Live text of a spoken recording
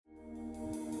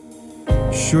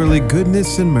Surely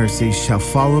goodness and mercy shall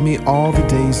follow me all the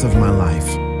days of my life,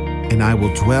 and I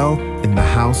will dwell in the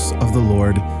house of the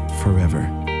Lord forever.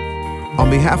 On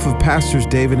behalf of Pastors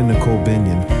David and Nicole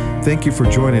Binion, thank you for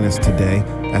joining us today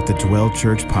at the Dwell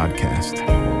Church Podcast.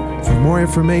 For more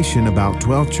information about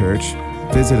Dwell Church,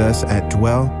 visit us at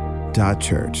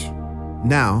dwell.church.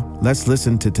 Now, let's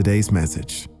listen to today's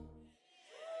message.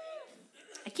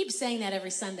 I keep saying that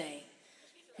every Sunday.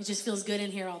 It just feels good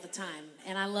in here all the time.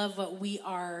 And I love what we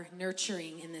are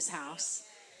nurturing in this house.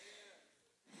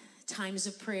 Times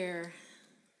of prayer.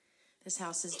 This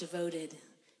house is devoted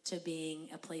to being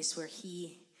a place where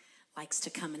he likes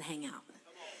to come and hang out.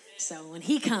 So when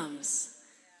he comes,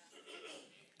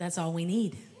 that's all we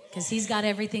need. Because he's got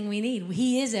everything we need.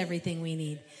 He is everything we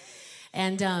need.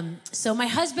 And so my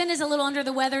husband is a little under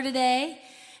the weather today.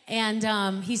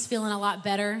 And he's feeling a lot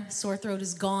better. Sore throat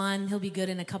is gone. He'll be good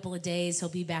in a couple of days. He'll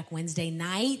be back Wednesday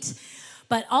night.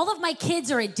 But all of my kids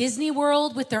are at Disney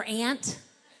World with their aunt.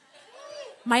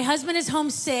 My husband is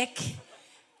homesick.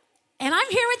 And I'm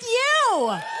here with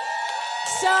you.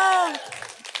 So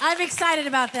I'm excited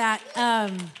about that.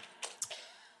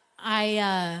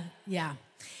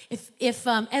 If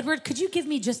Edward, could you give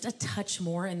me just a touch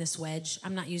more in this wedge?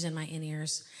 I'm not using my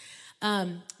in-ears.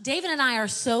 David and I are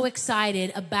so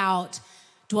excited about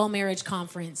Dwell Marriage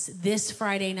Conference this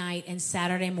Friday night and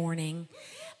Saturday morning.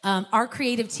 Our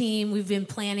creative team, we've been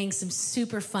planning some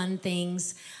super fun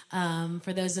things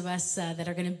for those of us that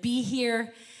are going to be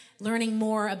here, learning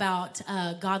more about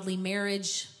godly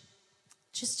marriage,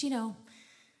 just,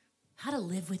 how to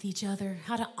live with each other,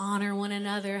 how to honor one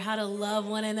another, how to love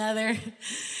one another.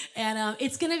 And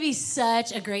it's going to be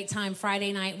such a great time.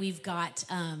 Friday night, we've got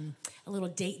a little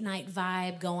date night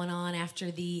vibe going on after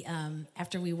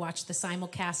we watch the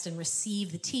simulcast and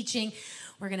receive the teaching.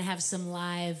 We're going to have some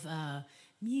live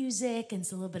music and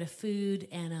a little bit of food,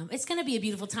 and it's going to be a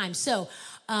beautiful time. So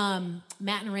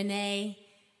Matt and Renee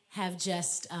have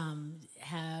just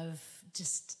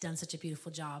done such a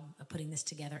beautiful job of putting this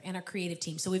together, and our creative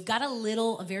team. So we've got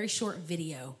a very short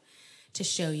video to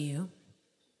show you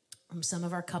from some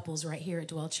of our couples right here at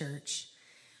Dwell Church.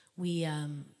 We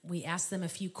asked them a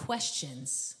few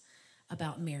questions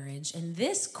about marriage, and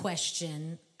this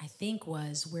question, I think,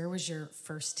 was, where was your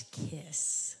first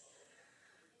kiss?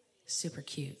 Super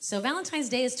cute. So Valentine's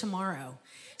Day is tomorrow.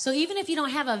 So even if you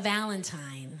don't have a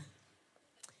Valentine,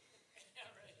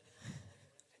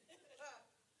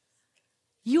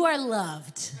 you are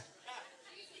loved.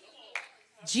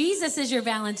 Jesus is your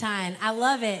Valentine. I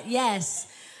love it. Yes.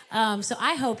 So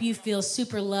I hope you feel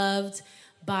super loved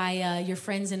by your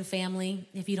friends and family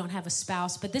if you don't have a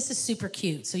spouse. But this is super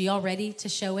cute. So y'all ready to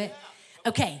show it?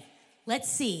 Okay, let's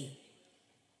see.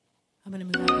 I'm going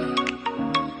to move out of the way.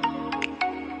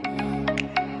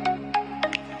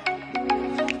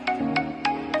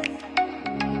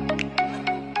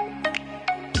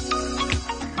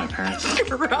 My parents.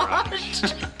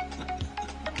 Garage.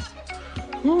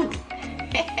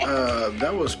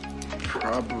 That was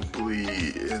probably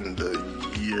in the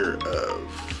year of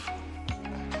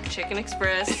Chicken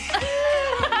Express.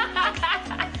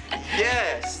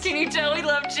 Yes. Can you tell we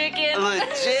love chicken?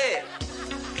 Legit.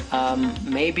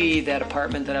 Maybe that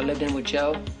apartment that I lived in with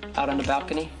Joe out on the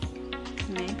balcony.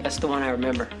 Maybe. That's the one I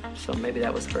remember. So maybe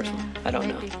that was the first one. I don't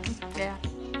know. Yeah.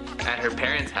 At her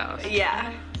parents' house.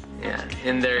 Yeah. Yeah,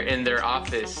 in their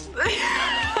office.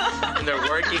 In their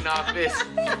working office.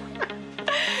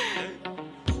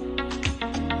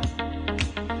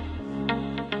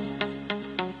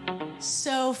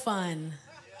 So fun.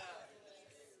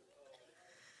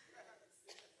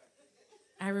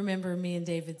 I remember me and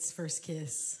David's first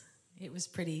kiss. It was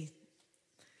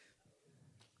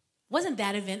wasn't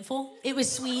that eventful. It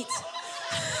was sweet.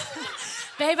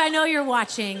 Babe, I know you're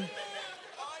watching.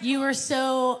 You were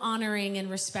so honoring and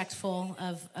respectful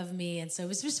of me, and so it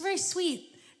was just very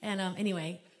sweet. And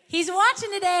anyway, he's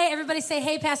watching today. Everybody say,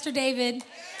 hey, Pastor David.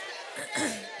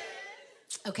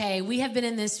 Okay, we have been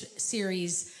in this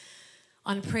series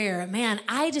on prayer. Man,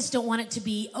 I just don't want it to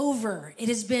be over. It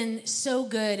has been so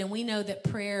good, and we know that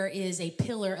prayer is a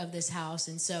pillar of this house.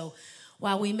 And so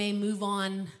while we may move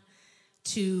on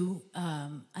to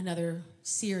another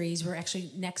series, we're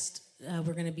actually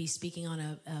we're going to be speaking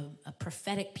on a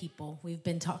prophetic people. We've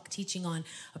been teaching on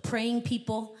a praying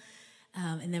people,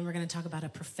 and then we're going to talk about a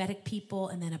prophetic people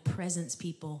and then a presence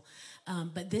people.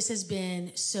 But this has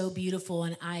been so beautiful,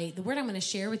 and the word I'm going to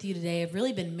share with you today, I've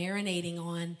really been marinating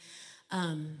on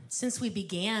since we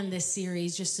began this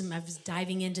series. I was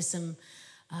diving into some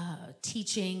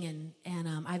teaching, and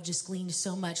I've just gleaned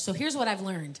so much. So here's what I've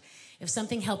learned: if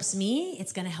something helps me,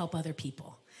 it's going to help other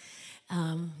people.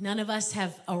 None of us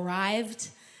have arrived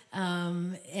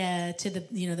to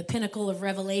the pinnacle of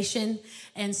revelation.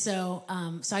 And so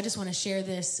I just want to share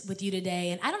this with you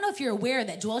today. And I don't know if you're aware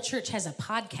that Dwell Church has a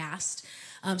podcast.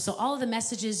 So all of the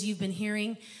messages you've been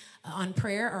hearing on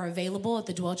prayer are available at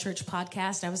the Dwell Church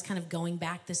podcast. I was kind of going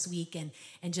back this week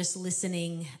and just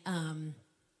listening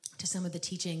to some of the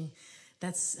teaching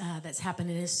that's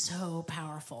happened. It is so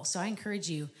powerful. So I encourage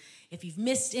you, if you've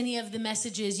missed any of the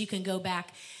messages, you can go back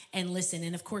and listen.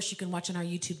 And of course, you can watch on our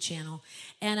YouTube channel.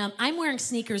 And I'm wearing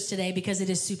sneakers today because it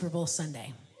is Super Bowl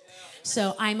Sunday.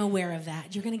 So I'm aware of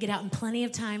that. You're going to get out in plenty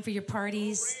of time for your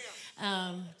parties.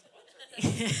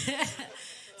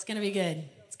 It's going to be good.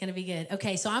 It's going to be good.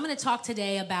 Okay, so I'm going to talk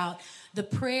today about the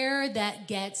prayer that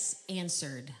gets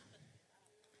answered.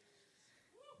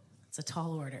 It's a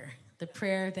tall order. The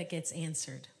prayer that gets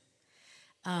answered.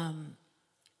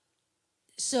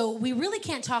 So we really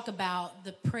can't talk about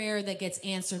the prayer that gets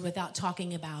answered without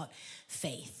talking about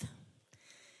faith.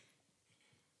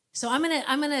 So I'm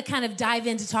gonna kind of dive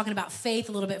into talking about faith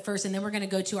a little bit first, and then we're gonna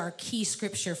go to our key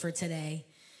scripture for today,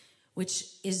 which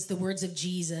is the words of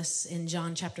Jesus in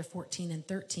John chapter 14 and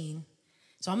 13.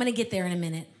 So I'm gonna get there in a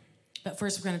minute, but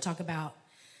first we're gonna talk about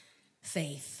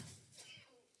faith.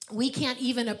 We can't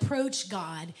even approach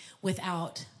God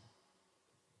without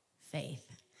faith.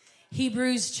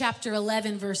 Hebrews chapter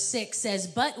 11 verse 6 says,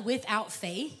 "But without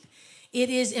faith, it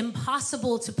is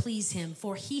impossible to please him.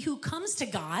 For he who comes to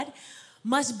God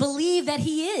must believe that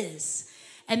he is,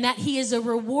 and that he is a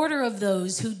rewarder of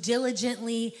those who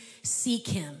diligently seek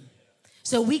him."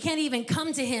 So we can't even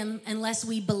come to him unless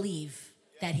we believe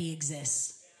that he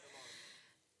exists.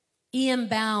 E.M.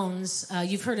 Bounds,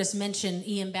 you've heard us mention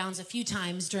E.M. Bounds a few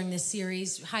times during this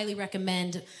series. Highly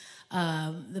recommend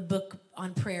the book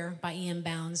on prayer by E.M.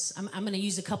 Bounds. I'm going to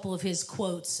use a couple of his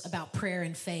quotes about prayer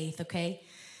and faith, okay?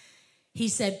 He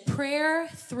said, "Prayer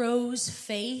throws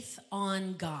faith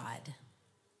on God.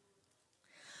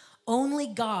 Only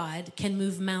God can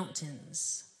move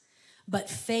mountains, but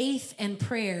faith and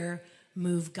prayer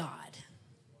move God."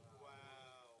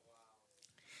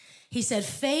 He said,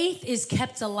 "Faith is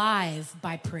kept alive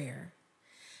by prayer.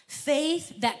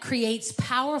 Faith that creates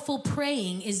powerful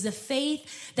praying is the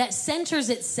faith that centers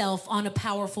itself on a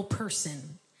powerful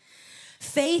person.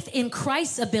 Faith in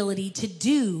Christ's ability to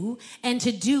do and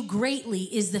to do greatly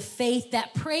is the faith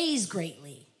that prays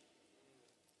greatly.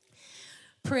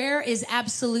 Prayer is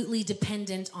absolutely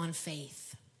dependent on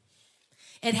faith.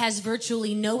 It has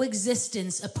virtually no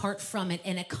existence apart from it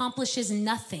and accomplishes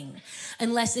nothing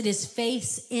unless it is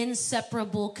faith's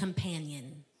inseparable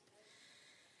companion.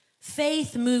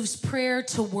 Faith moves prayer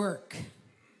to work."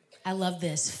 I love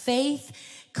this. "Faith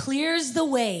clears the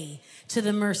way to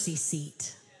the mercy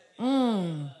seat."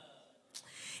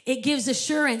 It gives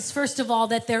assurance, first of all,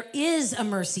 that there is a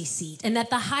mercy seat and that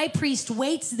the high priest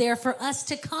waits there for us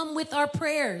to come with our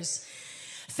prayers.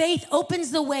 Faith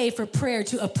opens the way for prayer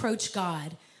to approach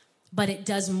God, but it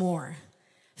does more.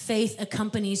 Faith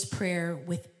accompanies prayer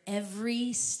with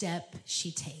every step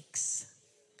she takes.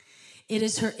 It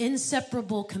is her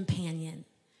inseparable companion.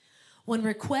 When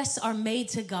requests are made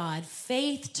to God,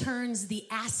 faith turns the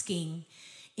asking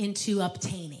into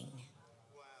obtaining.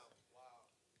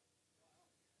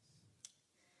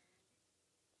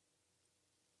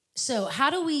 So how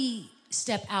do we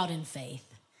step out in faith?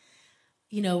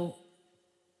 You know,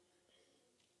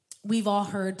 we've all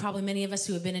heard, probably many of us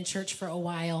who have been in church for a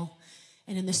while,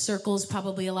 and in the circles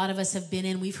probably a lot of us have been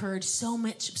in, we've heard so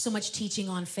much teaching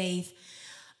on faith.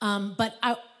 But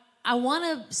I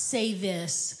want to say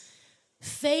this.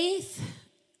 Faith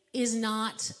is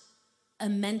not a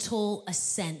mental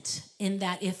assent in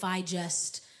that if I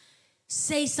just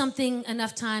say something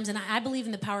enough times, and I believe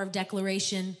in the power of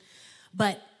declaration,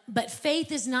 but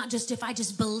faith is not just if I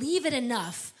just believe it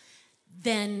enough,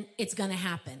 then it's going to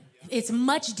happen. It's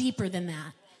much deeper than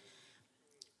that.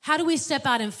 How do we step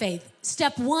out in faith?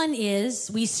 Step one is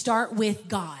we start with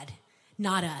God,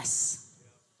 not us.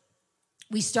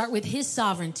 We start with his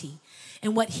sovereignty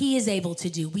and what he is able to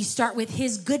do. We start with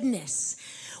his goodness.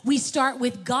 We start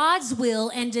with God's will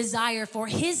and desire for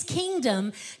his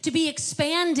kingdom to be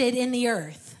expanded in the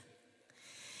earth.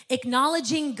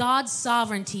 Acknowledging God's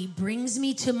sovereignty brings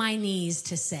me to my knees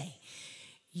to say,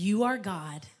 "You are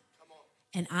God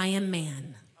and I am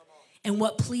man. And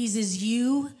what pleases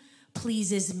you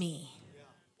pleases me."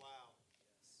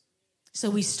 So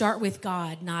we start with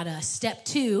God, not us. Step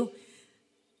two,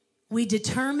 we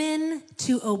determine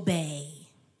to obey.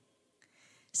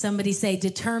 Somebody say,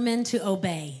 determine to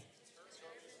obey.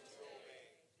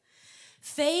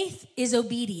 Faith is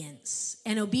obedience,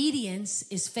 and obedience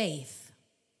is faith.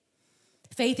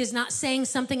 Faith is not saying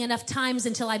something enough times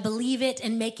until I believe it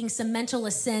and making some mental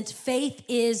assent. Faith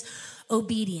is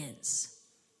obedience.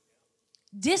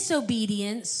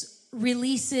 Disobedience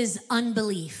releases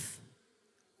unbelief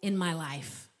in my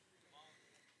life.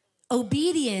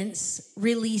 Obedience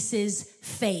releases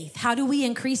faith. How do we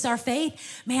increase our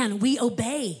faith? Man, we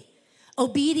obey.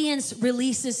 Obedience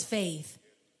releases faith.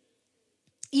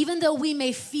 Even though we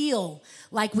may feel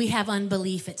like we have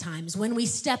unbelief at times, when we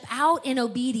step out in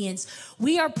obedience,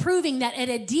 we are proving that at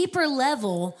a deeper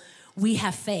level, we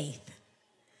have faith.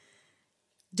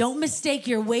 Don't mistake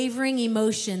your wavering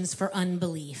emotions for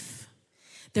unbelief.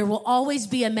 There will always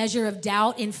be a measure of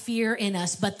doubt and fear in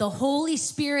us, but the Holy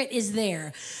Spirit is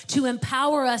there to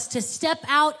empower us to step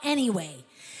out anyway.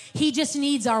 He just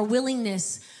needs our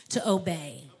willingness to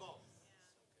obey.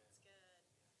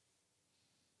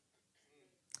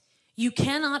 You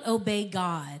cannot obey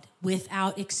God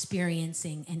without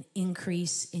experiencing an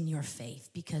increase in your faith,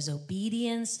 because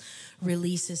obedience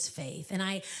releases faith.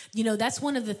 And that's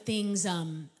one of the things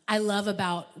I love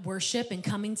about worship and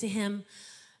coming to Him.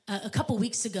 A couple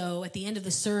weeks ago at the end of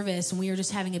the service, and we were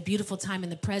just having a beautiful time in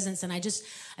the presence, and I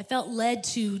felt led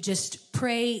to just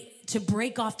pray to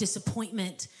break off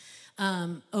disappointment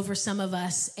over some of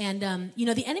us. And,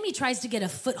 the enemy tries to get a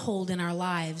foothold in our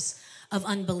lives of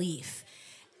unbelief.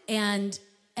 And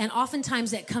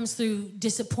oftentimes that comes through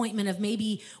disappointment of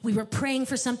maybe we were praying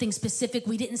for something specific.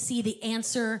 We didn't see the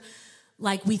answer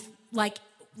like we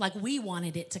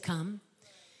wanted it to come.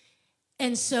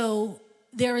 And so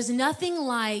there is nothing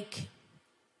like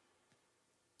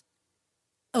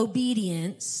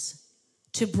obedience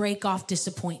to break off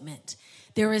disappointment.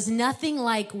 There is nothing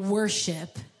like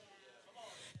worship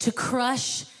to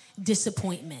crush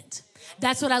disappointment.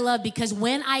 That's what I love, because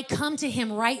when I come to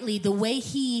Him rightly, the way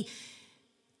He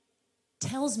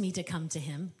tells me to come to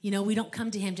Him, we don't come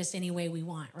to Him just any way we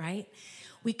want, right?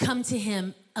 We come to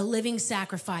Him a living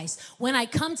sacrifice. When I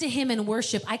come to Him in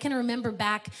worship, I can remember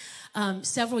back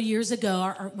several years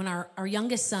ago when our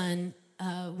youngest son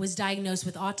was diagnosed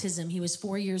with autism. He was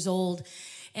 4 years old.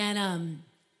 And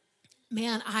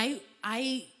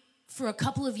I for a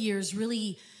couple of years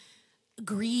really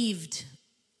grieved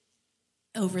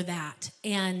over that.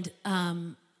 And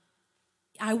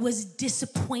I was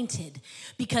disappointed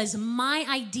because my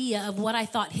idea of what I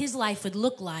thought his life would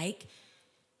look like,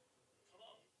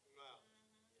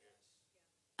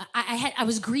 I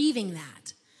was grieving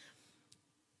that.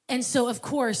 And so, of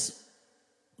course,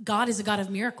 God is a God of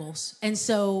miracles. And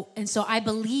so I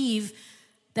believe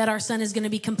that our son is going to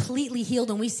be completely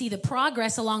healed, and we see the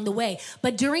progress along the way.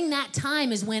 But during that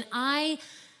time is when I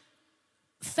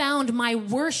found my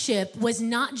worship was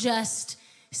not just,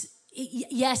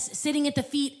 yes, sitting at the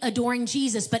feet adoring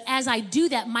Jesus, but as I do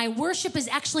that, my worship is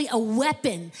actually a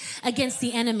weapon against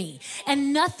the enemy.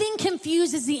 And nothing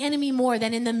confuses the enemy more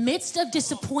than in the midst of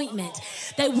disappointment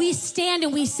that we stand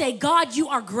and we say, God, you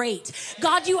are great.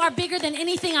 God, you are bigger than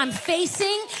anything I'm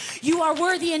facing. You are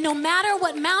worthy. And no matter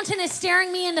what mountain is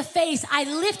staring me in the face, I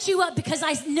lift you up because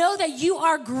I know that you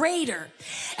are greater.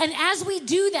 And as we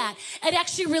do that, it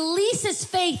actually releases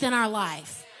faith in our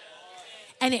life.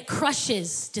 And it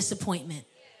crushes disappointment.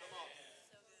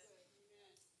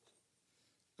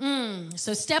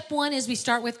 So step 1 is we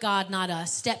start with God, not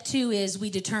us. Step 2 is we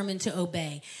determine to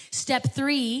obey. Step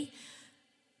 3,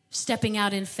 stepping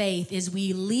out in faith, is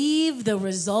we leave the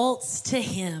results to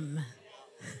Him.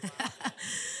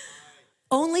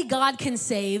 Only God can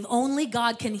save, only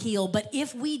God can heal. But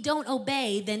if we don't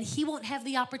obey, then He won't have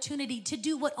the opportunity to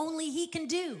do what only He can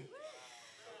do.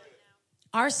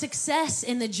 Our success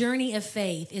in the journey of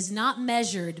faith is not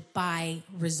measured by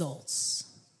results.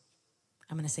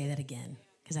 I'm going to say that again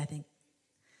because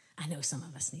I know some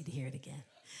of us need to hear it again.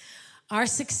 Our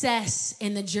success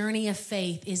in the journey of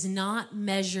faith is not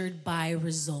measured by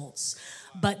results,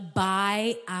 but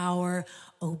by our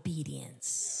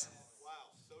obedience. Wow,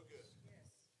 so good.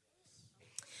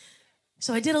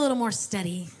 So I did a little more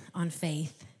study on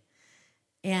faith,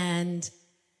 and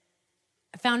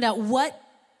I found out what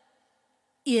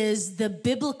is the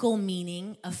biblical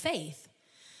meaning of faith.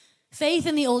 Faith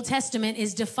in the Old Testament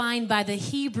is defined by the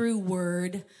Hebrew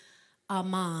word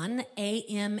aman,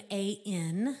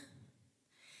 A-M-A-N.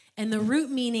 And the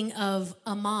root meaning of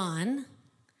aman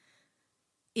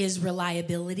is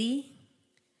reliability,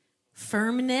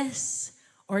 firmness,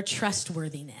 or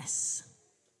trustworthiness.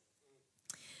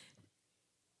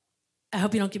 I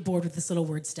hope you don't get bored with this little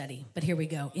word study, but here we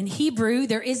go. In Hebrew,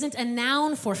 there isn't a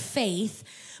noun for faith,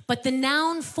 but the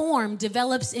noun form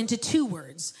develops into 2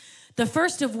 words. The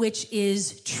first of which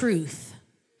is truth,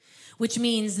 which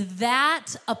means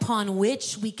that upon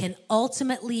which we can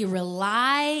ultimately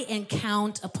rely and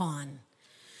count upon.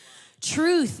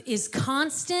 Truth is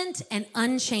constant and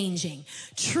unchanging.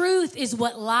 Truth is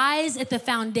what lies at the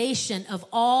foundation of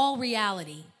all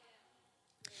reality.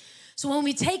 So when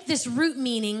we take this root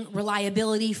meaning,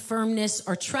 reliability, firmness,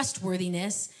 or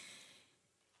trustworthiness,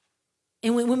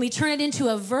 and when we turn it into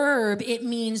a verb, it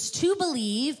means to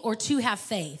believe or to have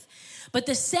faith. But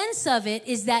the sense of it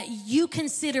is that you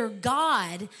consider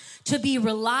God to be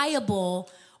reliable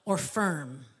or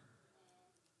firm.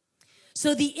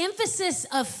 So the emphasis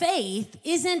of faith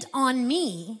isn't on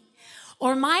me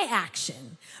or my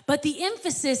action, but the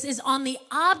emphasis is on the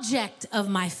object of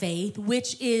my faith,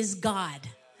 which is God.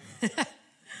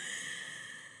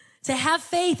 To have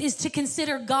faith is to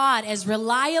consider God as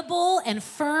reliable and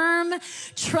firm,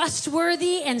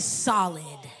 trustworthy and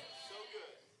solid.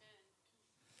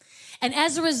 And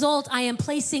as a result, I am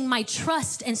placing my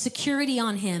trust and security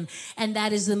on him. And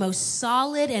that is the most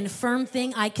solid and firm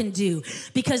thing I can do,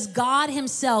 because God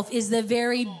himself is the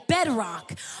very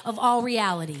bedrock of all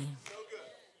reality.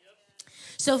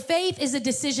 So faith is a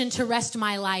decision to rest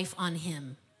my life on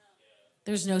him.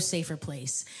 There's no safer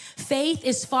place. Faith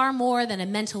is far more than a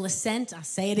mental assent. I'll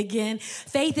say it again.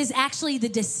 Faith is actually the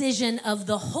decision of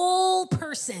the whole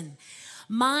person,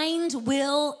 mind,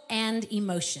 will, and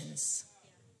emotions.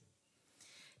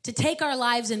 To take our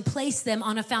lives and place them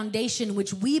on a foundation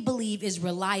which we believe is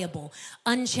reliable,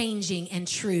 unchanging, and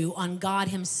true on God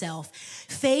himself.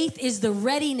 Faith is the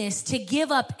readiness to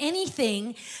give up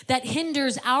anything that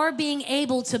hinders our being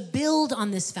able to build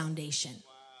on this foundation.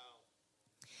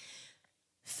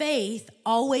 Faith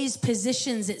always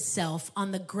positions itself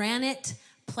on the granite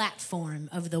platform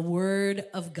of the Word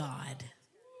of God.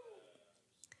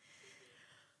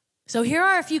 So here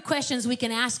are a few questions we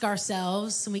can ask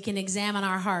ourselves and we can examine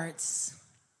our hearts.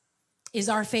 Is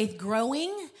our faith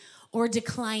growing or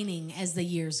declining as the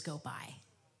years go by?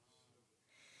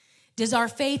 Does our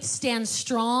faith stand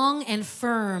strong and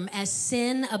firm as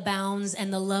sin abounds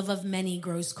and the love of many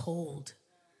grows cold?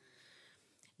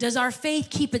 Does our faith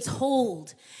keep its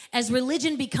hold as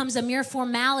religion becomes a mere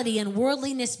formality and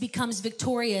worldliness becomes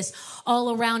victorious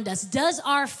all around us? Does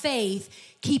our faith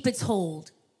keep its hold?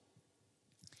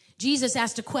 Jesus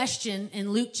asked a question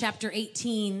in Luke chapter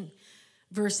 18,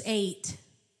 verse 8.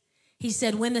 He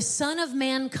said, "When the Son of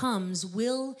Man comes,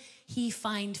 will he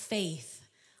find faith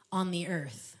on the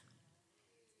earth?"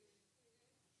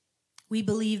 We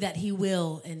believe that he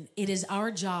will, and it is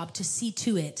our job to see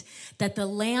to it that the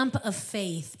lamp of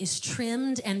faith is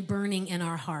trimmed and burning in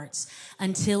our hearts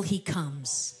until he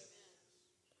comes.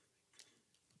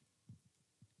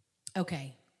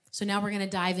 Okay, so now we're going to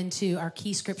dive into our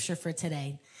key scripture for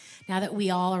today. Now that we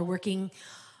all are working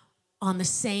on the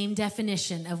same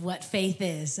definition of what faith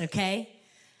is, okay?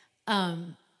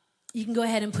 You can go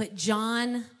ahead and put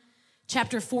John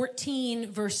chapter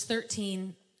 14, verse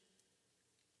 13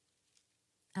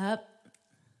 up.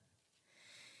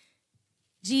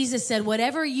 Jesus said,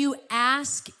 "Whatever you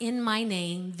ask in my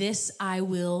name, this I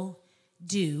will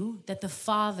do, that the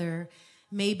Father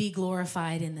may be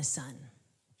glorified in the Son."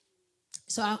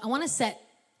 So I want to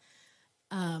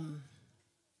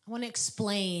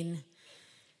explain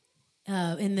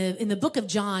in the book of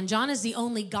John. John is the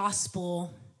only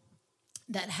gospel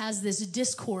that has this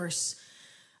discourse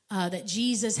that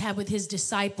Jesus had with his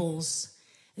disciples.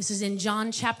 This is in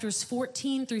John chapters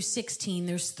 14 through 16.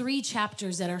 There's 3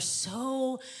 chapters that are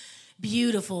so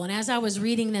beautiful. And as I was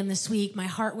reading them this week, my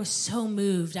heart was so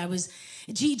moved.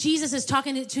 Jesus is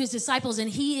talking to his disciples, and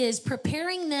he is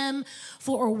preparing them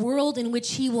for a world in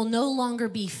which he will no longer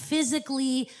be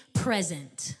physically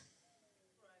present.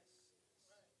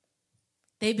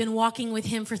 They've been walking with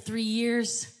him for 3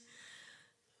 years.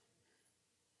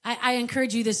 I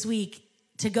encourage you this week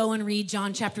to go and read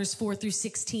John chapters 4 through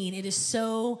 16. It is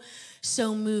so,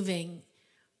 so moving.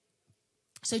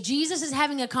 So Jesus is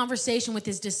having a conversation with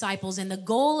his disciples, and the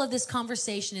goal of this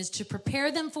conversation is to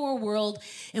prepare them for a world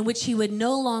in which he would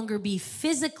no longer be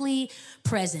physically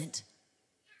present.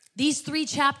 These 3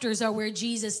 chapters are where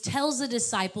Jesus tells the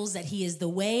disciples that he is the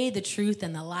way, the truth,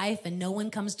 and the life, and no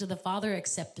one comes to the Father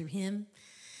except through him.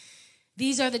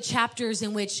 These are the chapters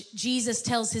in which Jesus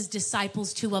tells his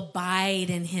disciples to abide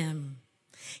in him.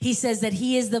 He says that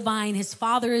he is the vine, his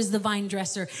Father is the vine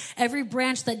dresser. Every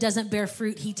branch that doesn't bear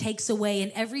fruit, he takes away,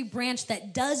 and every branch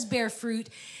that does bear fruit,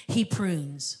 he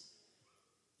prunes.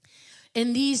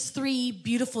 In these 3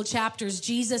 beautiful chapters,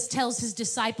 Jesus tells his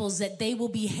disciples that they will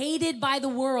be hated by the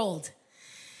world.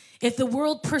 If the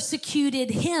world persecuted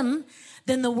him,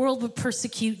 then the world would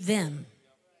persecute them.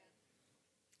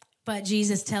 But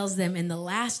Jesus tells them in the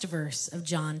last verse of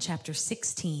John chapter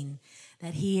 16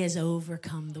 that he has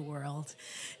overcome the world.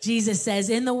 Jesus says,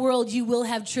 "In the world you will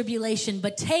have tribulation,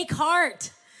 but take heart.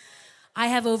 I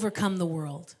have overcome the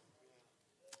world.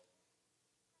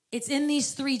 It's in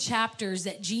these 3 chapters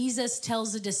that Jesus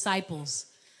tells the disciples,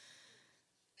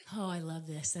 oh, I love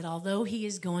this, that although he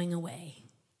is going away,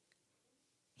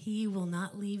 he will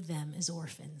not leave them as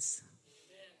orphans.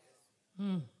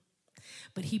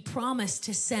 But he promised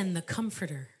to send the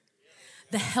Comforter,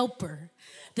 the Helper,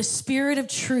 the Spirit of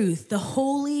truth, the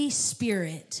Holy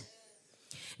Spirit.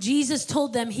 Jesus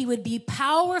told them he would be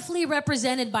powerfully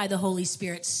represented by the Holy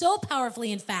Spirit, so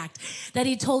powerfully, in fact, that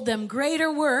he told them,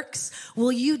 greater works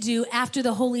will you do after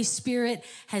the Holy Spirit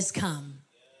has come.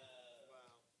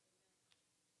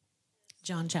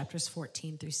 John chapters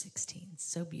 14 through 16,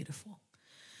 so beautiful.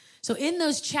 So in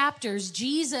those chapters,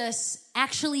 Jesus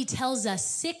actually tells us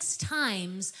 6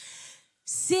 times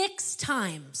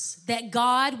that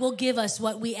God will give us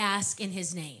what we ask in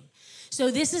his name. So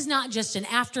this is not just an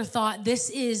afterthought. This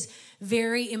is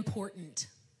very important.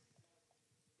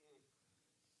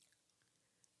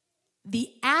 The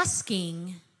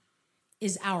asking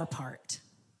is our part.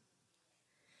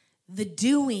 The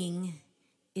doing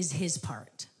is his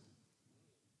part.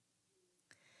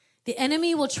 The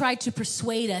enemy will try to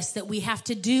persuade us that we have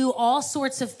to do all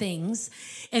sorts of things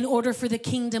in order for the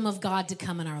kingdom of God to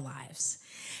come in our lives.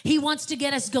 He wants to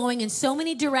get us going in so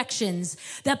many directions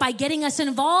that by getting us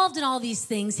involved in all these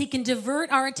things, he can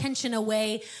divert our attention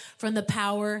away from the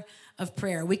power of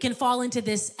prayer. We can fall into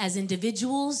this as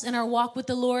individuals in our walk with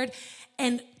the Lord,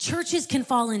 and churches can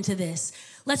fall into this.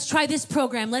 Let's try this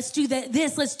program. Let's do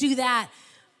let's do that.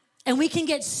 And we can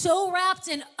get so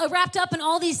wrapped up in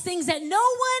all these things that no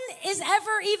one is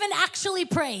ever even actually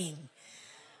praying.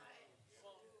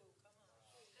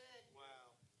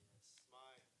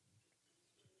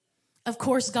 Of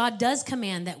course, God does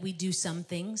command that we do some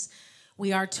things.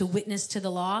 We are to witness to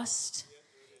the lost,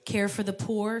 care for the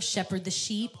poor, shepherd the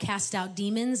sheep, cast out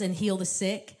demons, and heal the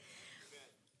sick.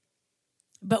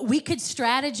 But we could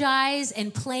strategize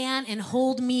and plan and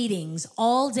hold meetings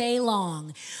all day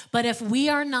long. But if we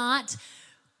are not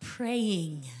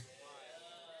praying,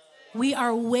 we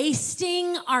are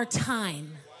wasting our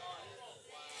time.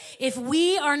 If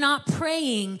we are not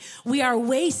praying, we are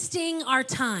wasting our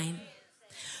time.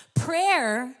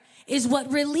 Prayer is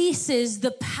what releases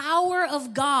the power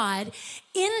of God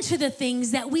into the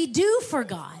things that we do for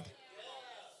God.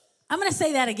 I'm going to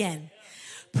say that again.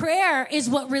 Prayer is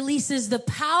what releases the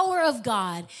power of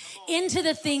God into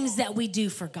the things that we do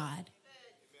for God.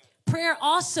 Prayer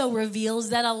also reveals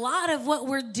that a lot of what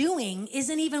we're doing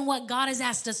isn't even what God has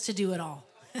asked us to do at all.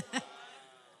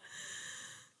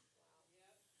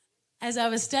 As I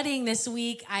was studying this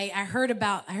week, I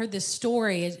heard this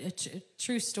story, a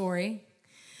true story.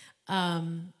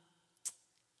 And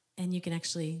you can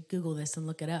actually Google this and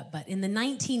look it up. But in the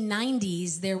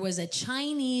 1990s, there was a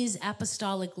Chinese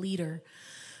apostolic leader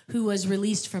who was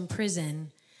released from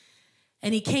prison.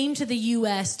 And he came to the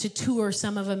U.S. to tour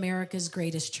some of America's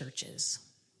greatest churches.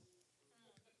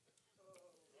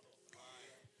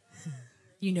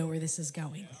 You know where this is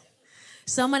going.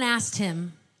 Someone asked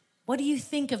him, "What do you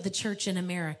think of the church in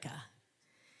America?"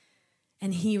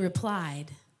 And he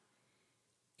replied,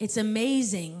 "It's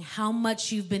amazing how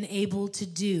much you've been able to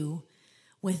do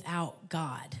without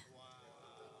God."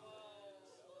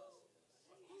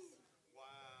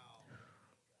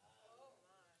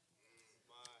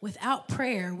 Without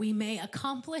prayer, we may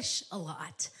accomplish a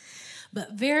lot,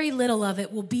 but very little of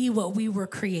it will be what we were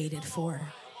created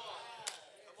for.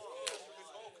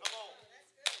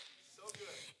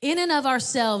 In and of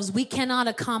ourselves, we cannot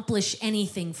accomplish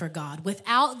anything for God.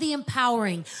 Without the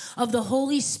empowering of the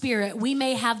Holy Spirit, we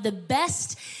may have the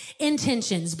best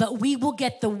intentions, but we will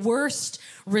get the worst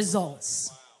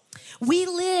results. We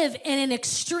live in an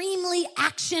extremely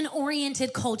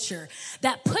action-oriented culture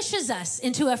that pushes us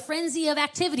into a frenzy of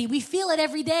activity. We feel it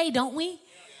every day, don't we?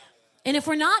 And if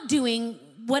we're not doing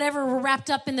whatever we're wrapped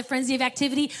up in the frenzy of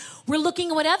activity, we're looking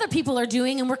at what other people are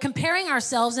doing and we're comparing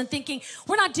ourselves and thinking,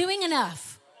 we're not doing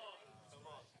enough.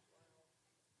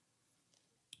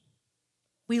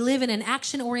 We live in an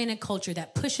action-oriented culture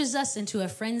that pushes us into a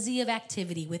frenzy of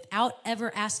activity without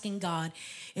ever asking God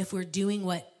if we're doing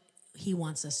what He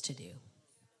wants us to do.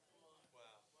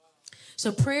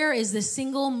 So prayer is the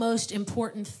single most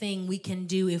important thing we can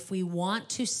do if we want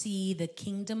to see the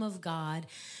kingdom of God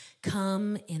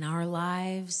come in our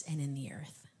lives and in the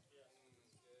earth.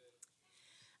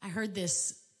 I heard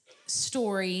this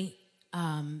story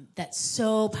that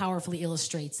so powerfully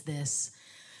illustrates this.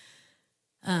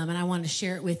 And I wanted to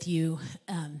share it with you.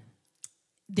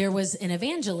 There was an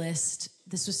evangelist,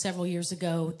 this was several years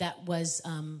ago, that was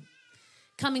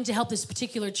coming to help this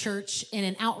particular church in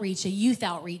an outreach, a youth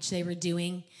outreach they were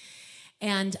doing.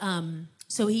 And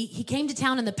So he came to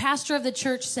town, and the pastor of the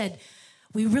church said,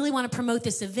 we really want to promote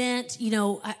this event. You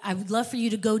know, I would love for you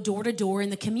to go door to door in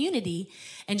the community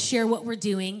and share what we're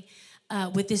doing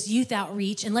with this youth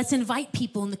outreach. And let's invite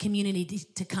people in the community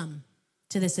to come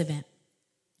to this event.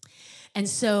 And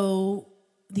so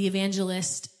the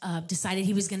evangelist decided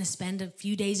he was going to spend a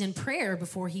few days in prayer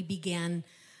before he began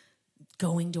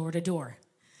going door to door.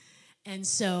 And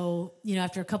so, you know,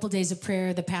 after a couple days of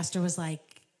prayer, the pastor was like,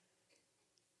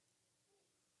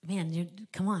 man,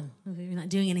 come on, you're not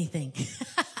doing anything.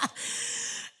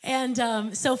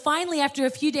 And so finally, after a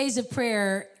few days of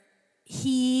prayer,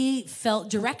 he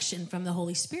felt direction from the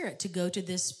Holy Spirit to go to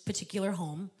this particular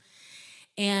home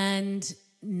and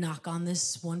knock on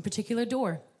this one particular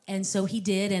door. And so he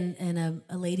did, and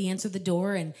a lady answered the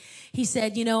door, and he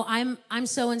said, you know, I'm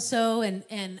so-and-so,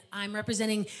 and I'm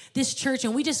representing this church,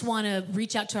 and we just want to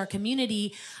reach out to our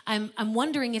community. I'm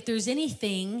wondering if there's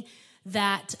anything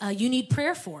that you need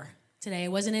prayer for today.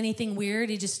 It wasn't anything weird.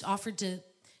 He just offered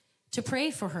to pray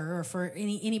for her or for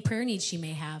any prayer needs she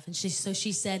may have. And she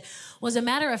said, well, as a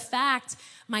matter of fact,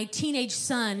 my teenage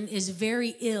son is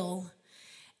very ill,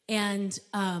 and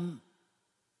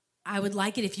I would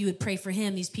like it if you would pray for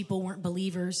him. These people weren't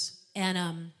believers.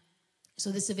 And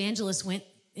so this evangelist went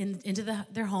into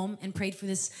their home and prayed for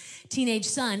this teenage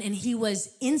son, and he was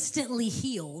instantly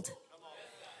healed.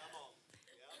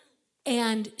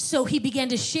 And so he began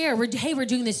to share, we're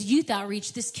doing this youth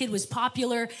outreach. This kid was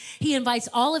popular. He invites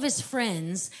all of his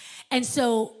friends. And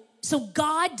so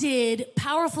God did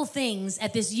powerful things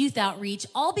at this youth outreach,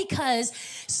 all because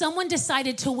someone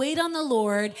decided to wait on the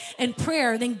Lord and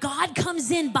prayer. Then God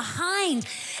comes in behind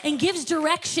and gives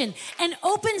direction and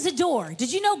opens a door.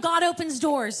 Did you know God opens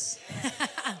doors?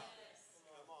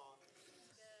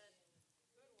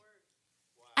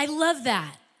 I love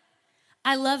that.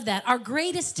 I love that. Our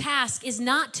greatest task is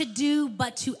not to do,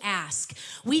 but to ask.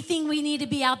 We think we need to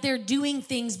be out there doing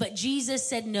things, but Jesus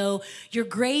said, no, your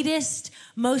greatest,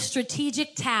 most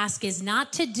strategic task is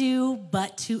not to do,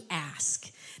 but to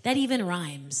ask. That even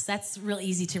rhymes. That's real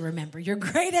easy to remember. Your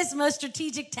greatest, most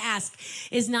strategic task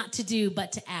is not to do,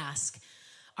 but to ask.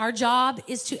 Our job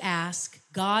is to ask.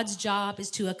 God's job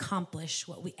is to accomplish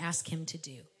what we ask him to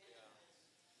do.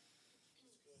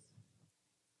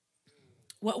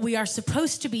 What we are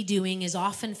supposed to be doing is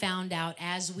often found out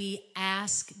as we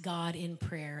ask God in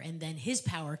prayer, and then his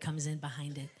power comes in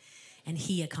behind it, and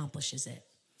he accomplishes it.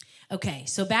 Okay,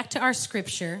 so back to our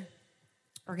scripture.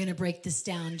 We're going to break this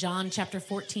down. John chapter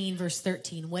 14, verse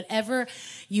 13. Whatever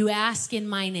you ask in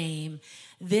my name,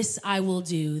 this I will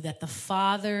do, that the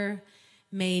Father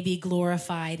may be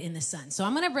glorified in the Son. So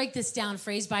I'm going to break this down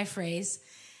phrase by phrase,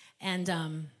 and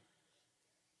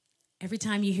every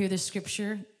time you hear this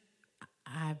scripture,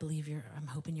 I'm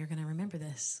hoping you're going to remember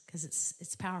this because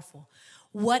it's powerful.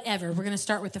 Whatever. We're going to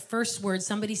start with the first word.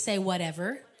 Somebody say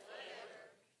whatever.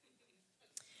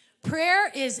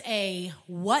 Prayer is a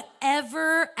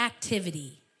whatever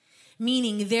activity,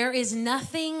 meaning there is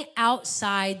nothing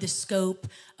outside the scope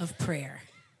of prayer.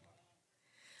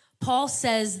 Paul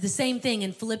says the same thing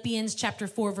in Philippians chapter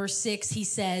 4, verse 6. He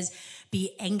says,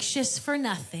 be anxious for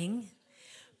nothing,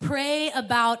 pray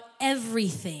about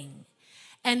everything.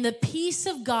 And the peace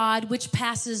of God, which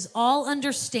passes all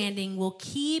understanding, will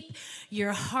keep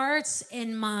your hearts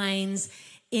and minds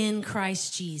in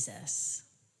Christ Jesus.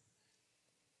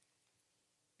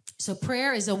 So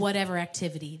prayer is a whatever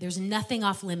activity. There's nothing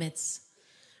off limits.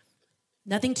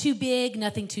 Nothing too big,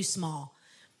 nothing too small.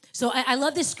 So I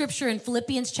love this scripture in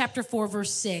Philippians chapter 4,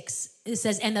 verse 6. It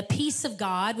says, and the peace of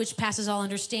God, which passes all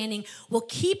understanding, will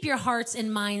keep your hearts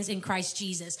and minds in Christ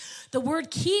Jesus. The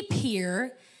word keep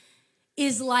here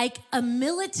is like a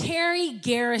military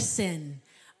garrison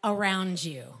around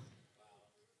you.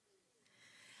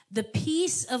 The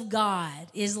peace of God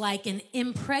is like an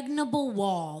impregnable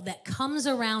wall that comes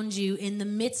around you in the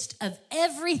midst of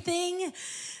everything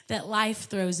that life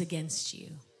throws against you.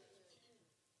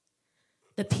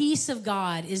 The peace of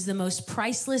God is the most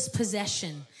priceless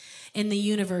possession in the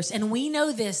universe. And we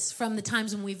know this from the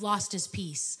times when we've lost his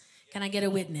peace. Can I get a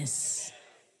witness?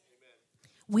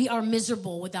 We are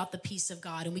miserable without the peace of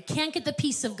God, and we can't get the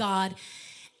peace of God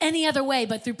any other way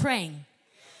but through praying.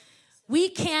 We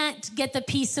can't get the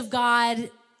peace of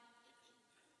God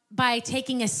by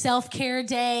taking a self-care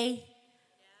day,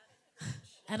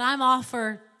 and I'm all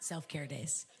for self-care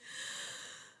days.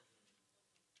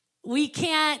 We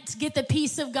can't get the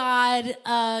peace of God,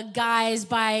 guys,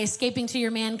 by escaping to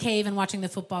your man cave and watching the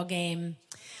football game.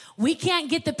 We can't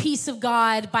get the peace of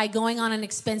God by going on an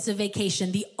expensive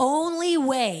vacation. The only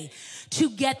way to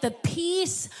get the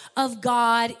peace of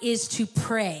God is to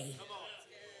pray.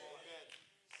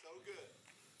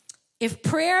 If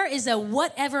prayer is a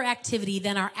whatever activity,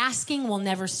 then our asking will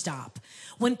never stop.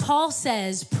 When Paul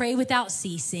says pray without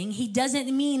ceasing, he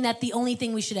doesn't mean that the only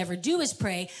thing we should ever do is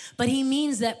pray, but he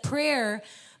means that prayer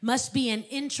must be an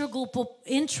integral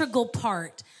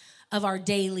part of our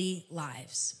daily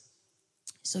lives.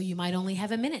 So you might only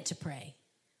have a minute to pray.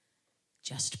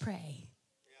 Just pray.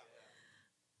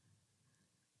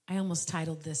 I almost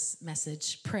titled this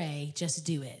message, Pray, Just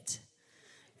Do It.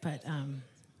 But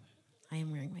I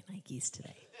am wearing my Nikes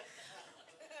today.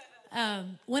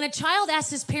 When a child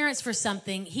asks his parents for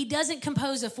something, he doesn't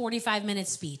compose a 45-minute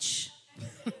speech.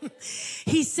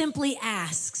 He simply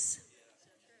asks.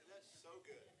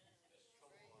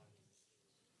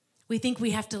 We think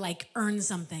we have to earn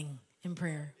something in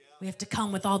prayer. We have to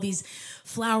come with all these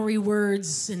flowery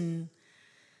words and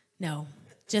no,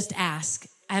 just ask.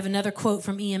 I have another quote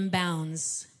from E.M.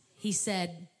 Bounds. He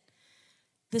said,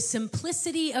 "The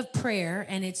simplicity of prayer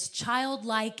and its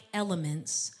childlike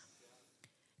elements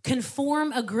can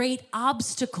form a great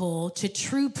obstacle to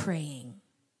true praying."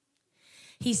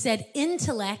 He said,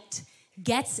 "Intellect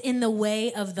gets in the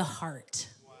way of the heart.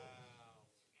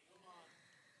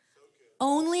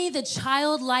 Only the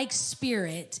childlike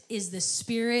spirit is the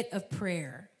spirit of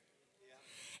prayer.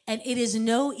 And it is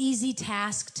no easy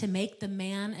task to make the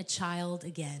man a child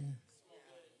again.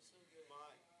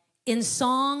 In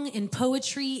song, in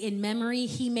poetry, in memory,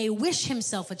 he may wish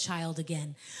himself a child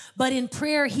again. But in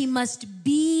prayer, he must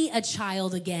be a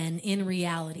child again in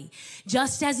reality,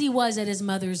 just as he was at his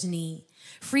mother's knee,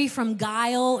 free from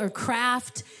guile or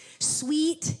craft,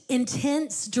 sweet,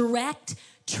 intense, direct,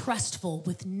 trustful,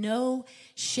 with no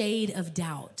shade of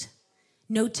doubt,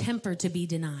 no temper to be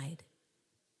denied.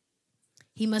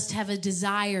 He must have a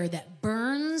desire that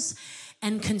burns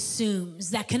and consumes,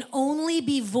 that can only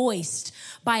be voiced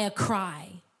by a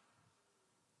cry.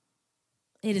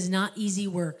 It is not easy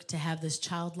work to have this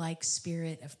childlike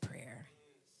spirit of prayer."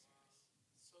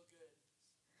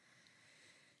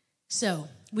 So,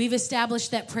 we've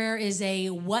established that prayer is a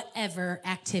whatever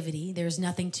activity. There's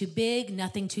nothing too big,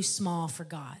 nothing too small for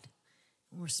God.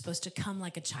 We're supposed to come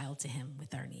like a child to him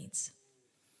with our needs.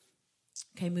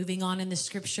 Okay, moving on in the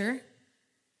scripture.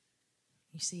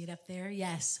 You see it up there?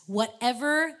 Yes.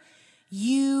 Whatever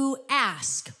you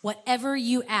ask,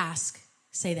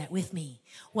 say that with me.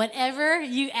 Whatever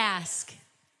you ask.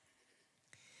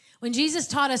 When Jesus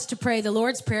taught us to pray the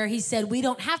Lord's Prayer, he said we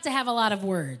don't have to have a lot of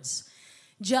words.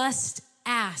 Just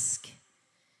ask.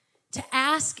 To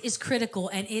ask is critical,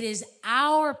 and it is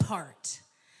our part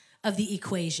of the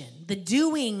equation. The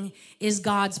doing is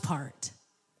God's part.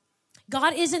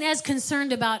 God isn't as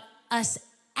concerned about us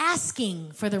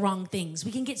asking for the wrong things.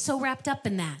 We can get so wrapped up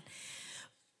in that.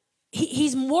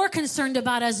 He's more concerned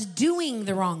about us doing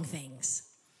the wrong things.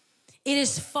 It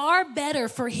is far better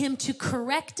for him to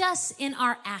correct us in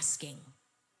our asking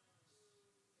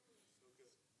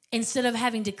instead of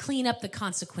having to clean up the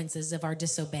consequences of our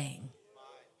disobeying.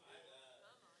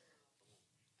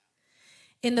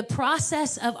 In the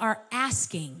process of our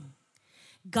asking,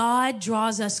 God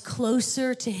draws us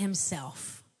closer to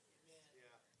himself.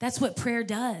 That's what prayer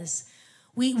does.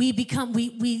 We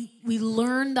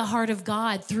learn the heart of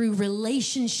God through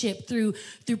relationship, through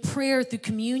prayer, through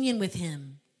communion with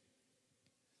him.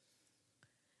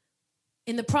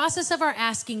 In the process of our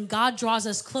asking, God draws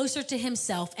us closer to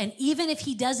himself, and even if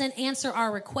he doesn't answer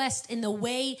our request in the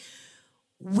way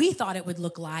we thought it would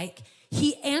look like,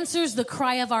 he answers the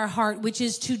cry of our heart, which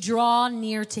is to draw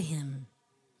near to him.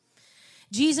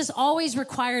 Jesus always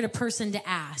required a person to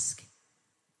ask.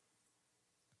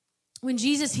 When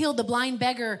Jesus healed the blind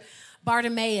beggar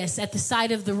Bartimaeus at the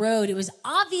side of the road, it was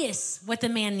obvious what the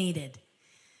man needed.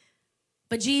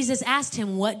 But Jesus asked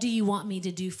him, "What do you want me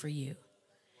to do for you?"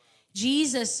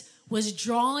 Jesus was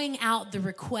drawing out the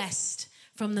request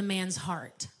from the man's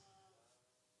heart.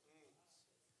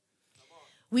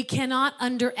 We cannot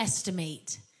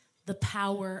underestimate the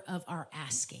power of our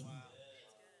asking.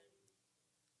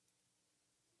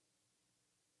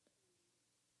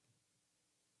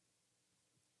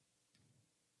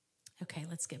 Okay,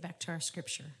 let's get back to our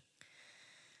scripture.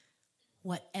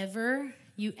 Whatever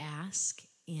you ask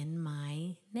in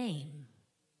my name.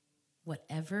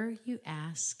 Whatever you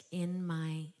ask in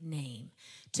my name.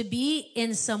 To be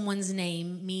in someone's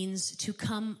name means to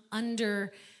come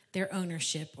under their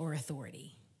ownership or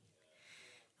authority.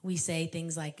 We say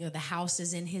things like, the house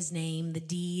is in his name, the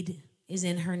deed is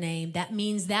in her name. That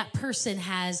means that person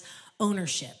has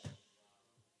ownership.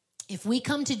 If we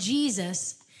come to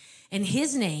Jesus in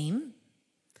his name,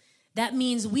 that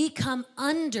means we come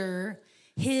under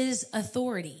his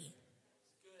authority.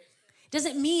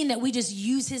 Doesn't mean that we just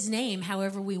use his name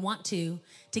however we want to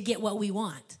get what we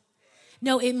want.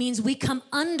 No, it means we come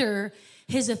under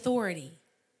his authority.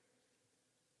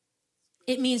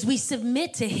 It means we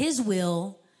submit to his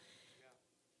will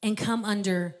and come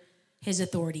under his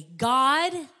authority.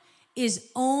 God is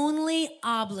only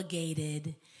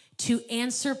obligated to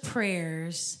answer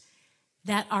prayers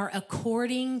that are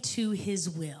according to his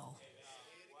will.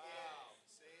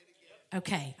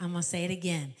 Okay, I'm going to say it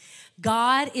again.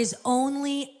 God is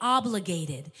only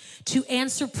obligated to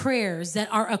answer prayers that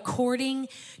are according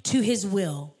to his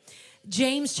will.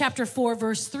 James chapter 4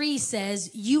 verse 3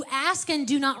 says, you ask and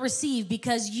do not receive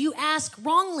because you ask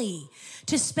wrongly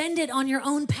to spend it on your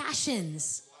own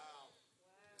passions.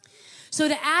 So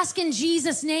to ask in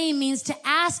Jesus' name means to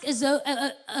ask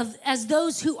as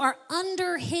those who are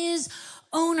under his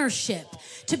ownership.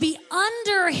 To be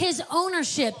under his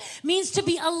ownership means to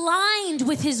be aligned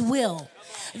with his will.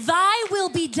 Thy will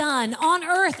be done on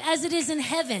earth as it is in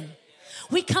heaven.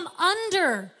 We come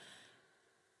under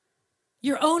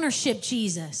your ownership,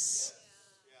 Jesus.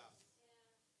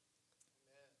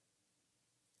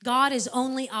 God is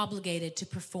only obligated to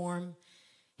perform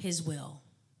his will.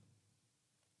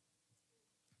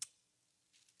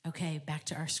 Okay, back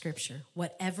to our scripture.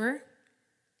 Whatever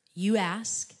you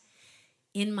ask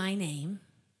in my name,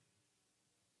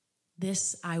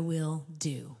 this I will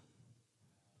do.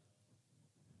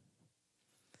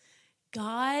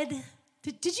 God,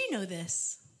 did you know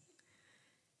this?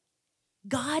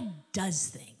 God does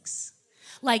things.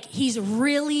 Like he's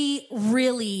really,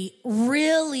 really,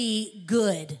 really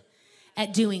good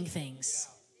at doing things.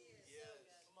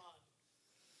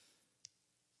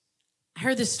 I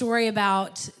heard the story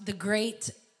about the great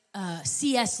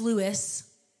C.S. Lewis.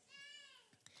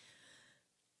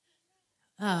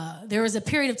 There was a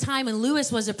period of time when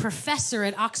Lewis was a professor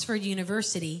at Oxford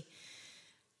University.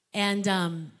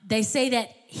 And they say that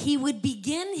he would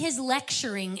begin his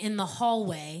lecturing in the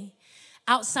hallway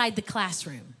outside the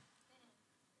classroom.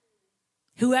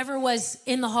 Whoever was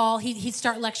in the hall, he'd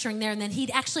start lecturing there, and then he'd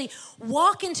actually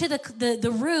walk into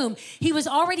the room. He was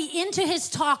already into his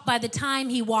talk by the time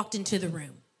he walked into the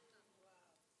room.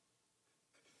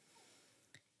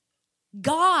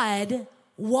 God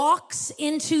walks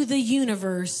into the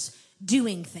universe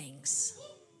doing things.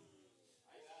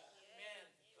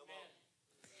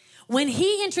 When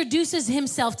he introduces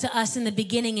himself to us in the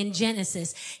beginning in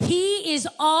Genesis, he is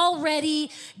already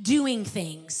doing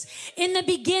things. In the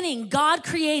beginning, God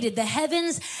created the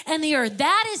heavens and the earth.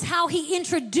 That is how he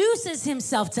introduces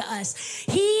himself to us.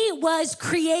 He was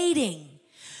creating.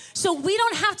 So we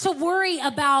don't have to worry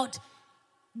about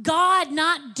God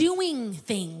not doing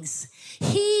things.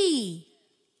 He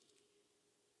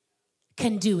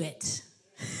can do it.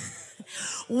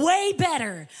 Way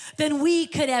better than we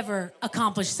could ever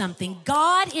accomplish something.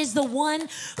 God is the one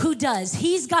who does.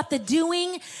 He's got the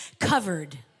doing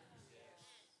covered.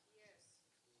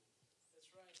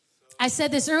 I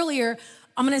said this earlier.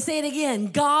 I'm going to say it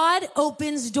again. God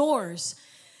opens doors.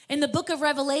 In the book of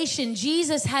Revelation,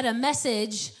 Jesus had a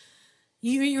message.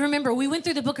 You remember, we went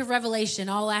through the book of Revelation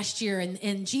all last year,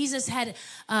 and Jesus had,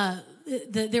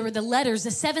 there were the letters,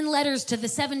 the 7 letters to the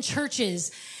 7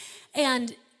 churches.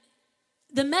 And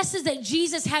the message that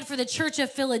Jesus had for the church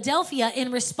of Philadelphia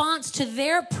in response to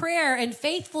their prayer and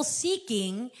faithful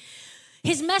seeking,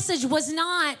 his message was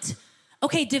not,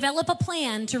 okay, develop a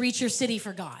plan to reach your city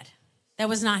for God. That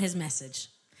was not his message.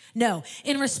 No,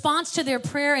 in response to their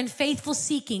prayer and faithful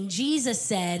seeking, Jesus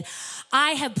said,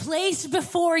 I have placed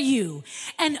before you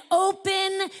an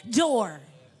open door.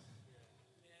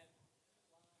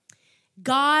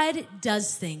 God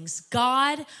does things.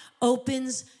 God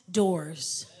opens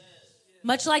doors.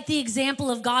 Much like the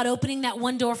example of God opening that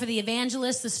one door for the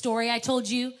evangelist, the story I told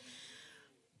you.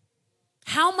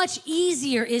 How much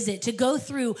easier is it to go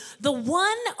through the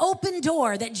one open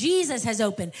door that Jesus has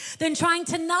opened than trying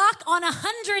to knock on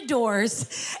 100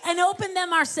 doors and open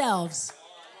them ourselves?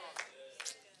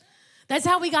 That's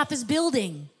how we got this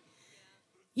building.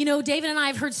 You know, David and I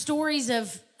have heard stories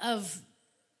of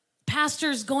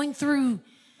pastors going through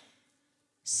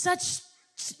such,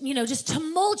 you know, just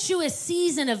tumultuous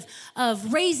season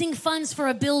of raising funds for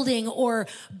a building or,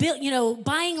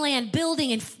 buying land,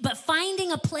 building, but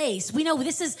finding a place. We know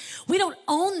we don't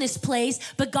own this place,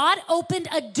 but God opened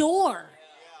a door.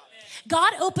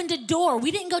 God opened a door. We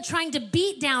didn't go trying to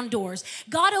beat down doors.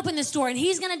 God opened this door, and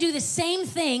he's going to do the same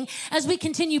thing as we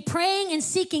continue praying and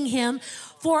seeking him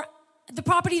for the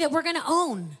property that we're going to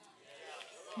own.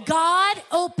 God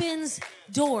opens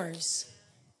doors.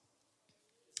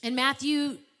 In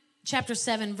Matthew chapter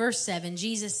 7, verse 7,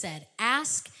 Jesus said,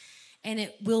 ask and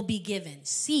it will be given.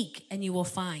 Seek and you will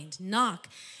find. Knock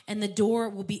and the door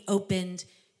will be opened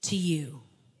to you.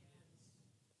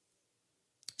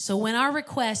 So when our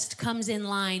request comes in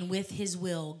line with his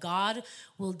will, God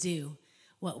will do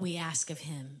what we ask of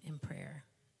him in prayer.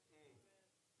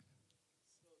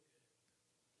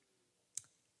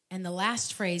 And the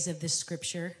last phrase of this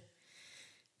scripture,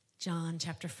 John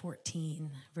chapter 14,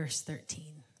 verse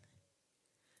 13.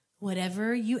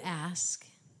 Whatever you ask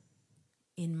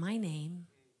in my name,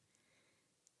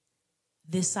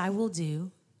 this I will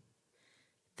do,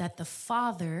 that the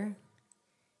Father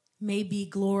may be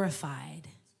glorified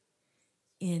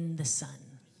in the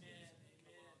Son.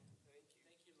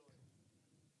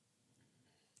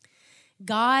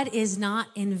 God is not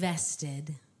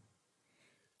invested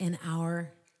in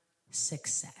our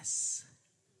success.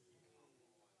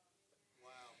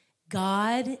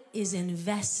 God is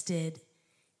invested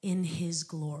in his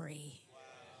glory.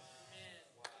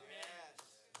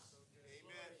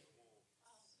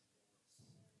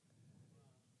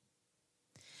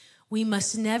 We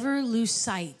must never lose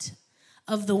sight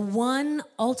of the one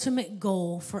ultimate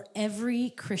goal for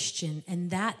every Christian, and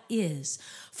that is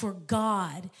for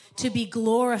God to be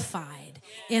glorified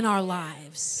in our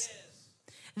lives.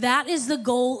 That is the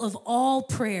goal of all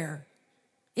prayer.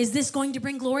 Is this going to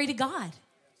bring glory to God?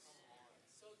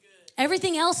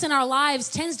 Everything else in our lives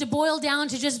tends to boil down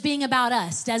to just being about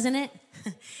us, doesn't it?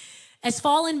 As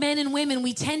fallen men and women,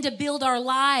 we tend to build our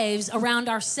lives around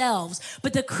ourselves.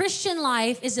 But the Christian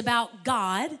life is about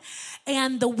God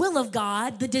and the will of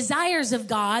God, the desires of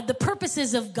God, the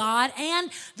purposes of God, and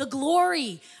the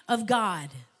glory of God.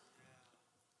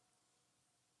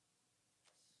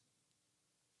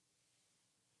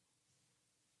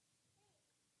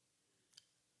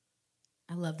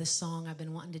 I love this song. I've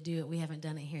been wanting to do it. We haven't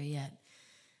done it here yet.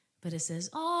 But it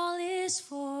says, all is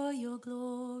for your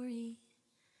glory.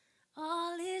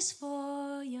 All is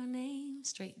for your name.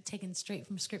 Taken straight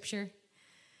from scripture.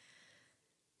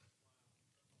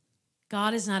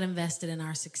 God is not invested in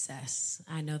our success.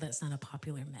 I know that's not a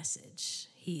popular message.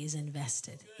 He is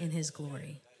invested in his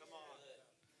glory.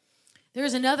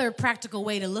 There's another practical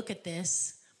way to look at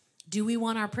this. Do we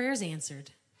want our prayers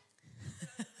answered?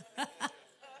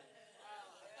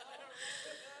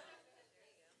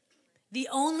 The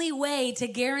only way to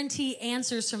guarantee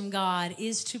answers from God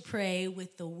is to pray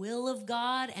with the will of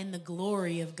God and the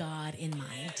glory of God in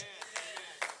mind.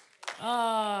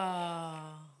 Oh.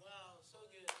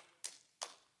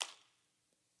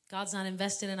 God's not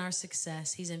invested in our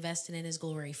success. He's invested in his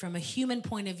glory. From a human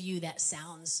point of view, that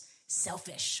sounds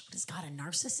selfish. What is God, a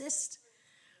narcissist?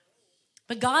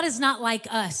 But God is not like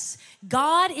us.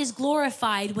 God is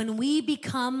glorified when we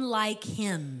become like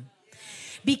him.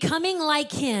 Becoming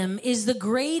like him is the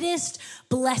greatest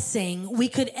blessing we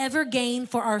could ever gain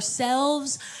for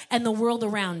ourselves and the world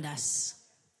around us.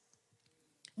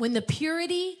 When the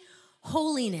purity,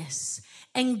 holiness,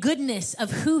 and goodness of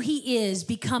who he is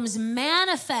becomes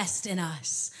manifest in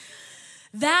us,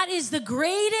 that is the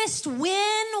greatest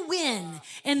win-win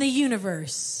in the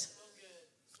universe.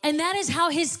 And that is how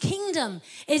his kingdom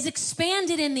is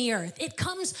expanded in the earth. It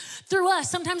comes through us.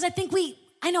 Sometimes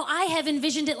I know I have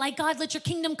envisioned it like, God, let your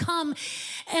kingdom come.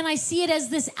 And I see it as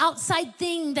this outside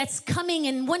thing that's coming.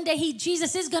 And one day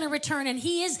Jesus is going to return. And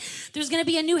there's going to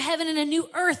be a new heaven and a new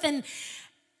earth.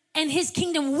 And his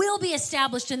kingdom will be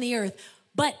established in the earth.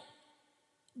 But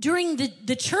during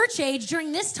the church age,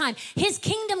 during this time, his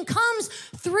kingdom comes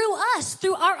through us,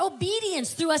 through our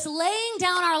obedience, through us laying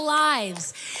down our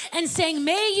lives and saying,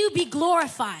 may you be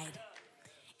glorified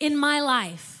in my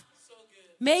life.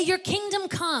 May your kingdom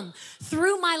come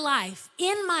through my life,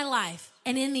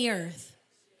 and in the earth.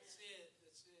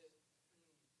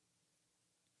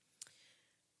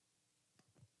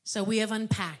 So we have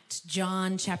unpacked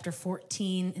John chapter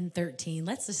 14 and 13.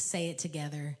 Let's just say it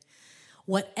together.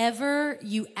 Whatever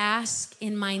you ask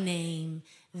in my name,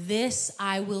 this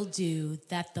I will do,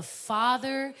 that the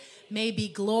Father may be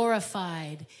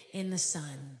glorified in the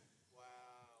Son.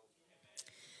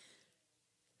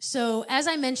 So, as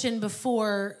I mentioned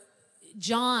before,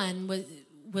 John's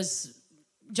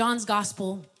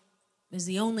gospel is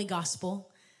the only gospel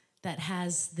that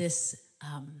has this,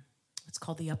 what's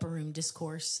called the upper room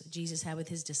discourse that Jesus had with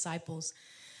his disciples.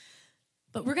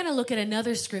 But we're going to look at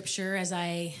another scripture as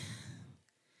I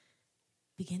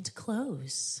begin to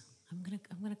close. I'm going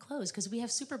to close because we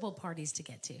have Super Bowl parties to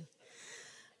get to.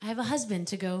 I have a husband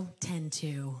to go tend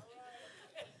to.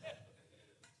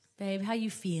 Babe, how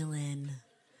you feeling?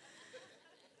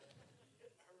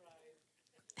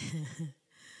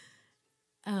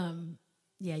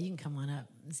 Yeah, you can come on up,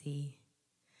 Z.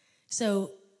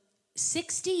 So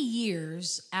 60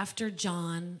 years after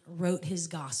John wrote his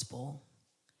gospel,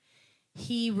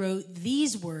 he wrote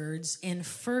these words in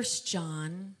 1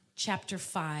 John chapter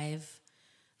 5,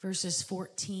 verses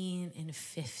 14 and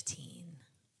 15.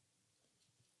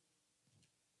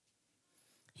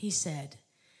 He said,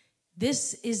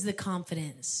 "This is the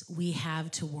confidence we have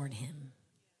toward him,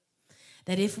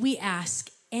 that if we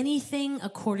ask anything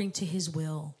according to his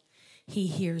will, he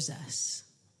hears us.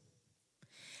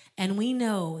 And we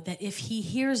know that if he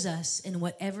hears us in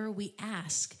whatever we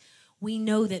ask, we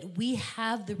know that we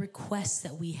have the requests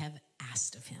that we have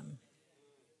asked of him."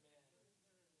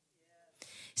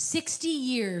 60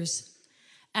 years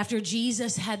after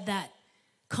Jesus had that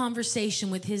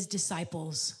conversation with his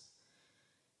disciples,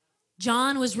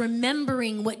 John was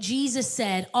remembering what Jesus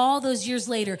said all those years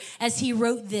later as he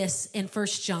wrote this in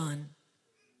 1 John.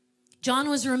 John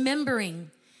was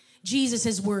remembering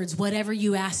Jesus' words, "Whatever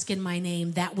you ask in my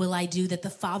name, that will I do, that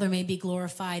the Father may be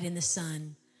glorified in the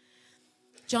Son."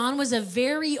 John was a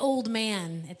very old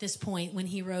man at this point when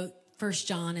he wrote 1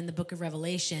 John in the book of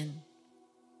Revelation.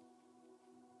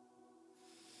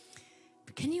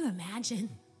 But can you imagine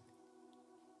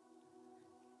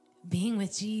being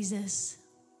with Jesus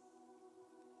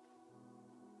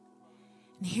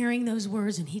and hearing those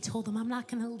words? And he told them, "I'm not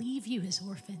going to leave you as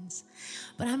orphans,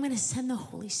 but I'm going to send the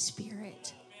Holy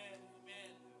Spirit.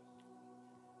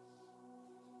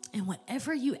 And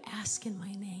whatever you ask in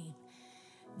my name,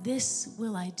 this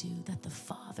will I do, that the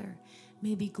Father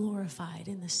may be glorified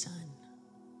in the Son."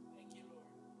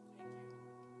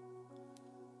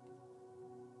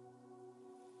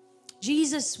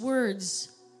 Jesus' words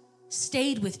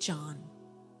stayed with John.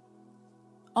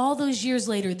 All those years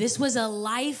later, this was a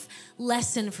life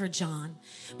lesson for John.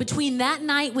 Between that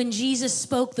night when Jesus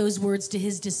spoke those words to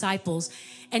his disciples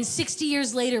and 60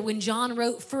 years later when John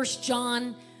wrote 1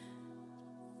 John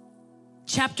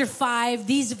chapter 5,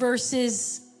 these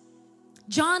verses,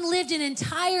 John lived an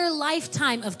entire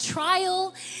lifetime of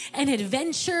trial and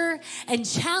adventure and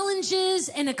challenges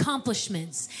and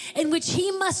accomplishments in which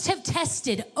he must have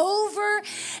tested over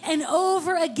and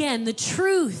over again the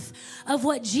truth of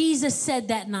what Jesus said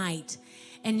that night.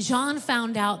 And John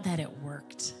found out that it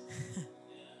worked.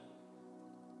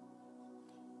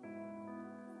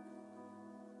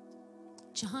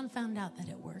 John found out that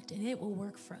it worked, and it will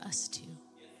work for us too.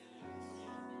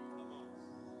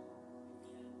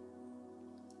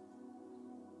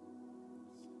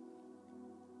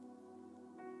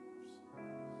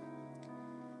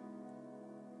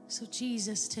 So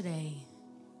Jesus, today,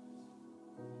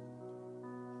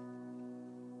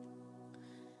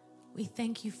 we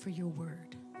thank you for your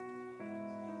word.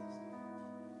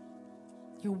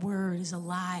 Your word is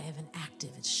alive and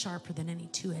active. It's sharper than any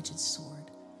two-edged sword.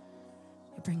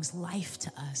 It brings life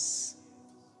to us.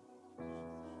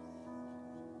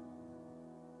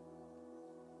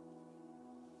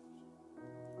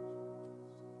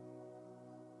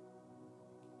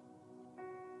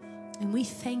 And we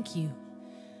thank you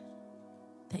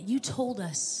that you told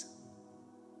us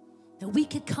that we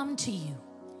could come to you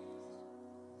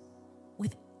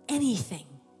with anything,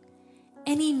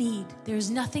 any need. There's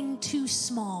nothing too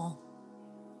small.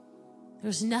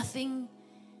 There's nothing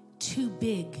too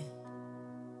big.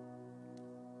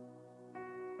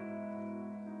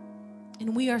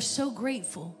 And we are so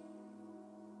grateful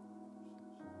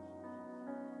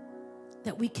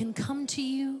that we can come to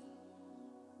you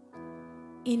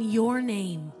in your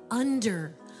name,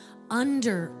 under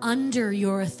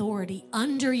your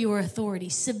authority,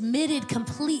 submitted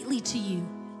completely to you.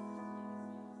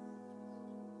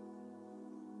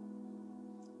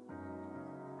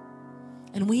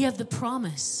 And we have the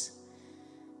promise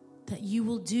that you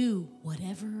will do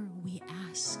whatever we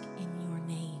ask in your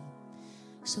name,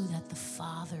 so that the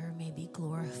Father may be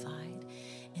glorified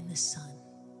in the Son.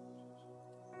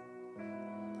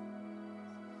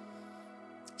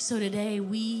 So today,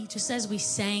 just as we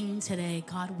sang today,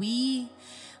 God, we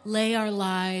lay our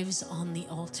lives on the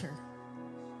altar.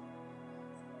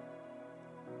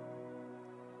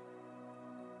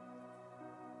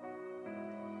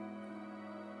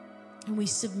 And we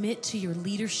submit to your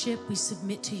leadership. We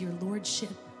submit to your lordship.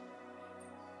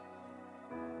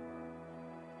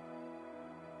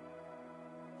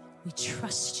 We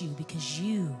trust you because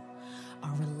you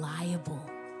are reliable.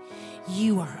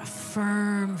 You are a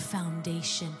firm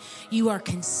foundation. You are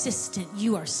consistent.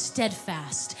 You are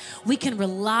steadfast. We can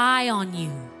rely on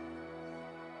you.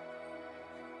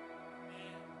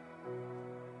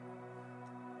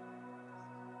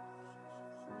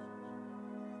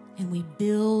 And we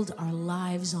build our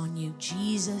lives on you.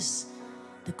 Jesus,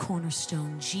 the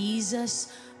cornerstone.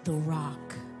 Jesus, the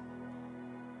rock.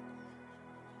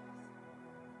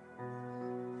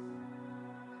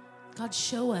 God,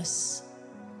 show us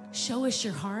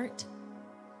your heart.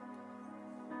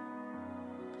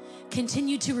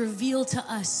 Continue to reveal to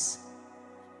us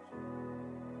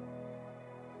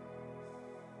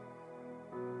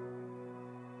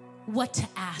what to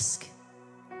ask.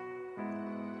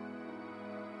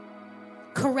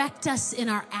 Correct us in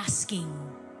our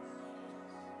asking.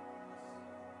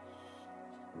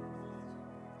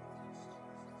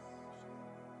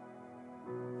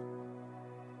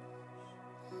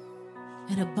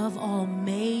 And above all,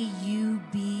 may you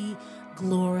be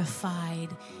glorified,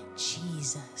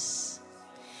 Jesus.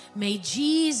 May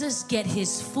Jesus get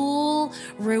his full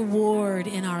reward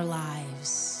in our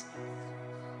lives.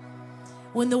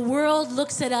 When the world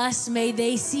looks at us, may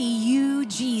they see you,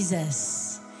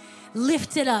 Jesus.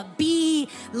 Lifted up, be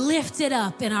lifted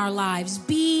up in our lives.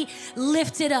 Be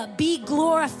lifted up, be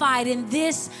glorified in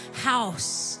this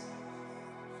house.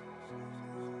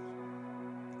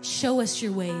 Show us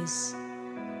your ways.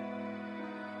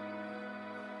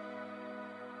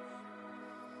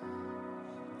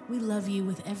 We love you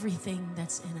with everything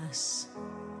that's in us.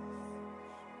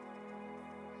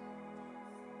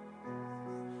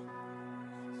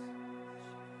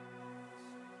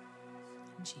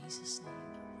 In Jesus' name.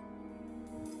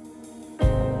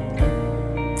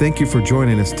 Thank you for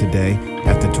joining us today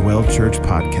at the Dwell Church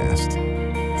podcast.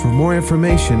 For more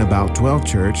information about Dwell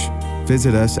Church,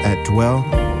 visit us at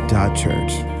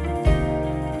dwell.church.